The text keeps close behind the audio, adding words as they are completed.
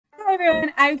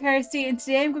everyone, I'm Kirsty and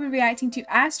today I'm going to be reacting to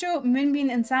ASTRO, Munbin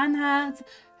and Sanha's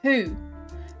Who.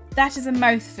 That is a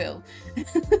mouthful.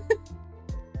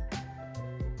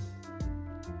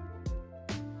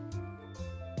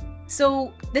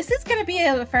 So this is going to be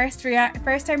a first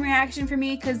time reaction for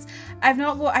me because I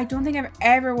don't think I've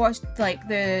ever watched like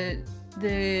the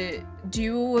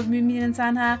duo of Munbin and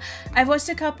Sanha. I've watched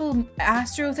a couple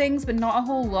ASTRO things but not a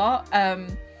whole lot.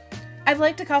 I've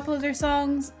liked a couple of their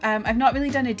songs. I've not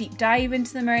really done a deep dive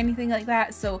into them or anything like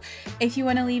that, so if you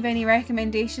want to leave any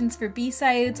recommendations for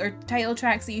B-sides or title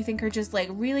tracks that you think are just like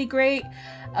really great,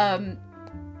 I'd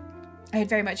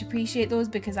very much appreciate those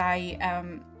because I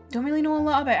don't really know a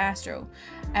lot about ASTRO.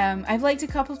 I've liked a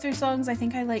couple of their songs. I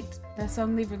think I liked the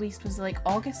song they released was like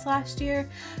August last year.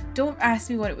 Don't ask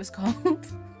me what it was called.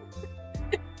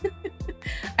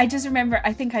 I just remember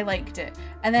I think I liked it.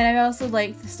 And then I also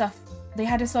liked the stuff. They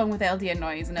had a song with LD and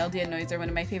Noise, and LD and Noise are one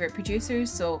of my favourite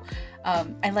producers, so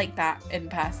I like that in the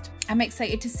past. I'm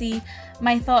excited to see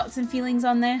my thoughts and feelings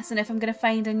on this, and if I'm going to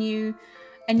find a new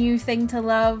thing to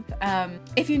love.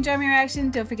 If you enjoy my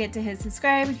reaction, don't forget to hit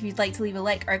subscribe. If you'd like to leave a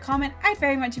like or a comment, I'd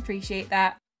very much appreciate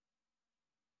that.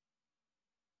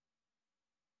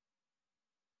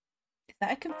 Is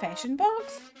that a confession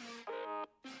box?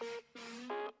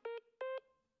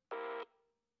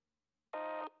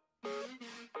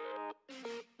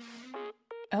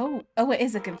 Oh, it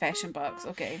is a confession box.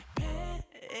 Okay.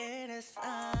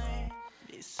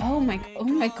 Oh my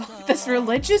god, this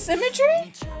religious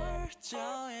imagery?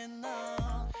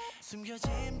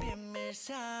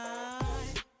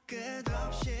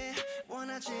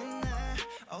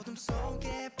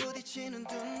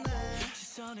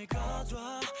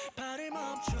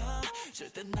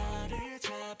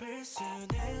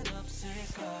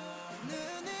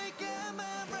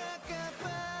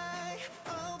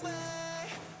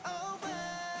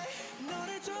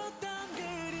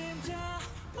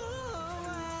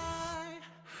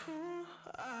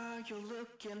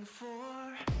 Looking for.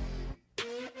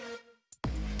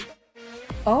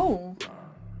 Oh.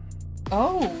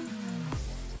 Oh.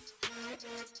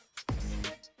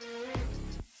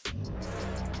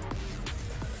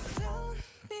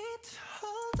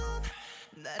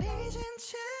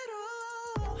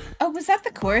 Oh, was that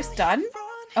the chorus done?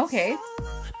 Okay.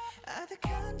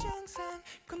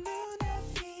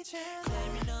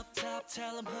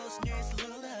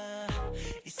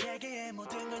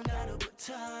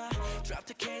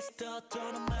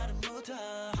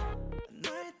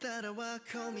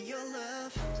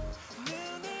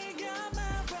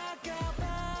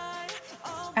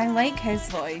 I like his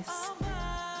voice.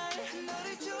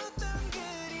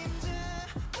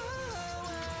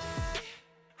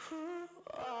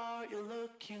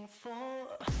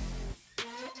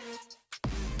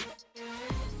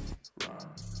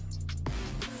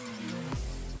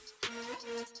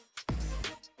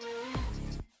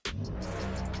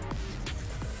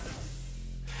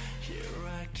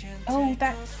 Oh,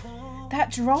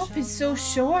 that drop is so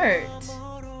short.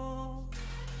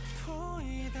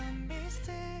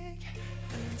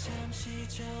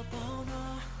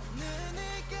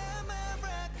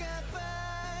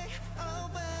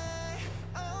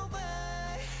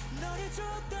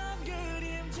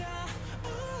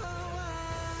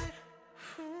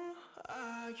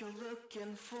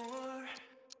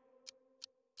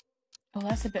 Oh,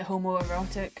 that's a bit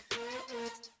homoerotic.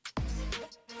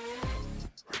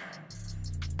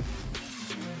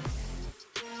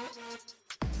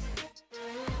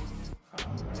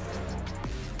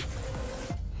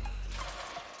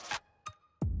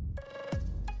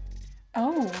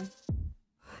 Oh.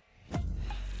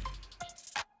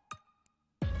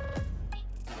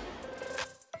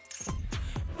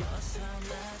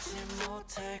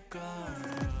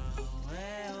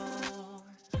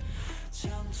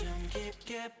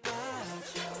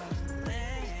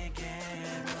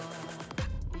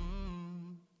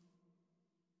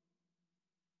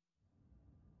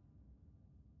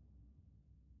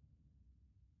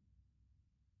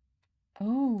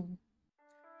 Oh.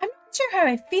 I'm not sure how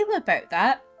I feel about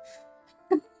that.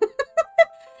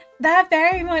 That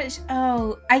very much,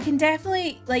 oh, I can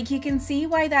definitely, like, you can see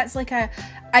why that's like a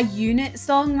unit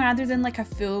song rather than like a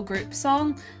full group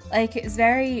song. Like, it's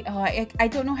very, oh, I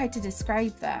don't know how to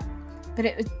describe that, but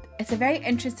it's a very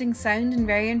interesting sound and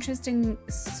very interesting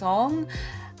song.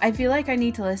 I feel like I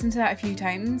need to listen to that a few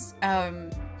times.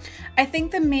 I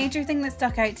think the major thing that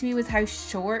stuck out to me was how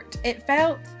short it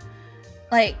felt.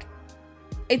 Like,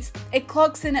 it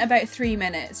clocks in at about 3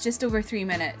 minutes, just over 3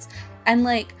 minutes, and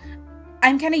like,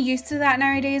 I'm kind of used to that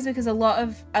nowadays because a lot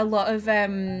of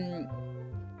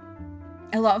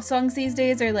a lot of songs these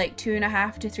days are like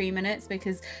 2.5 to 3 minutes,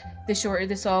 because the shorter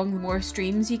the song, the more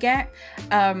streams you get.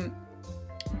 But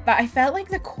I felt like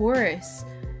the chorus,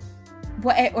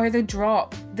 or the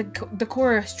drop, the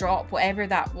chorus drop, whatever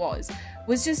that was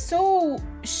just so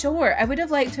short. I would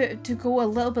have liked to go a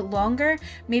little bit longer,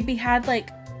 maybe had like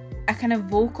a kind of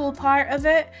vocal part of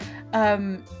it,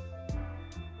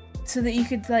 so that you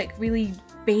could like really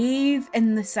bathe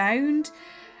in the sound,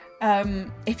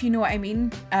 if you know what I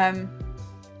mean.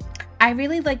 I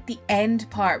really liked the end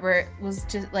part where it was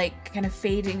just like kind of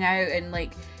fading out, and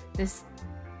like this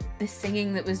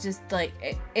singing that was just like,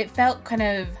 it felt kind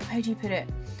of, how do you put it?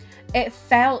 It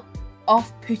felt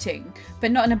off-putting, but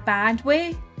not in a bad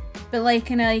way, but like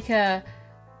in a,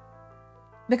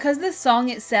 because the song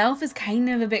itself is kind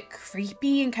of a bit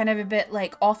creepy and kind of a bit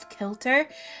like off-kilter,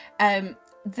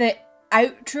 the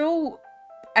outro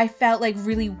I felt like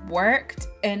really worked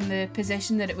in the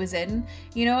position that it was in.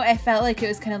 You know, I felt like it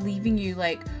was kind of leaving you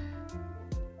like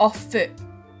off foot.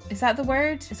 Is that the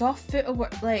word? Is off foot a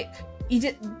word? Like, you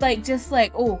just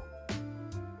like, oh,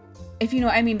 if you know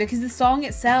what I mean, because the song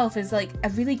itself is like a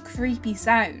really creepy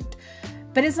sound,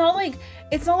 but it's not like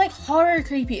horror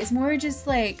creepy. It's more just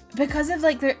like, because of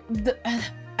like the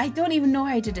I don't even know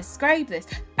how to describe this.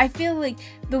 I feel like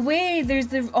the way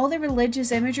there's all the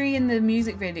religious imagery in the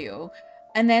music video,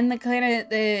 and then the kind of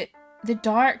the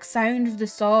dark sound of the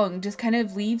song just kind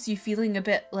of leaves you feeling a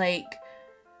bit like,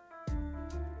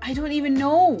 I don't even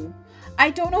know. I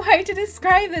don't know how to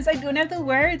describe this. I don't have the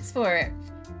words for it.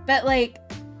 But like,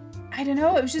 I don't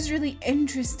know, it was just really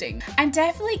interesting. I'm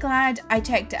definitely glad I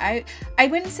checked it out. I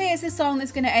wouldn't say it's a song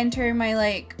that's going to enter my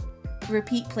like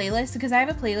repeat playlist, because I have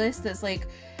a playlist that's like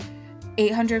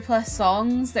 800 plus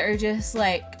songs that are just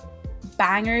like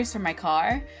bangers for my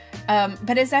car.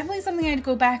 But it's definitely something I'd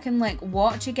go back and like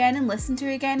watch again and listen to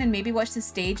again, and maybe watch the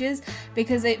stages,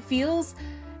 because it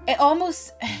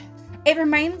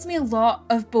reminds me a lot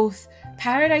of both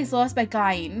Paradise Lost by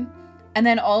Gain, and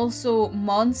then also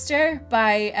Monster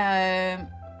by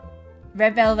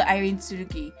Red Velvet Irene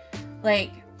Tsurugi.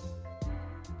 Like,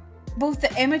 both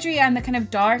the imagery and the kind of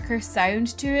darker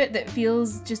sound to it that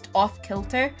feels just off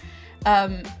kilter.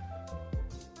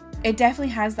 It definitely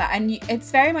has that, and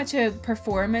it's very much a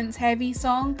performance heavy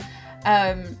song.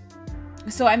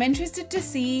 So I'm interested to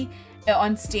see it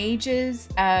on stages,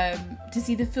 to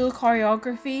see the full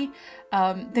choreography.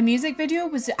 The music video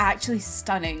was actually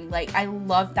stunning. Like, I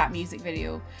loved that music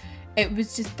video. It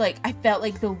was just like, I felt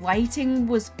like the lighting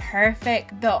was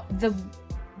perfect. The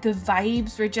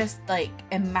vibes were just like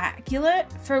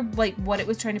immaculate for like what it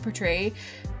was trying to portray.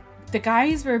 The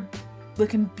guys were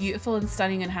looking beautiful and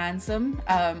stunning and handsome,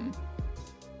 and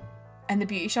the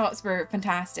beauty shots were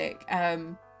fantastic.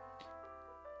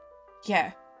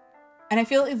 Yeah, and I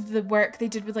feel like the work they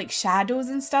did with like shadows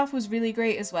and stuff was really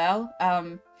great as well.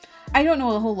 I don't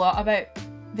know a whole lot about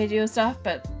video stuff,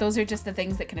 but those are just the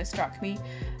things that kind of struck me.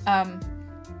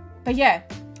 But yeah,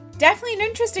 definitely an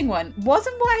interesting one.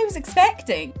 Wasn't what I was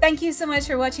expecting. Thank you so much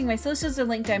for watching. My socials are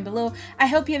linked down below. I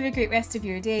hope you have a great rest of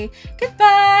your day.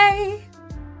 Goodbye!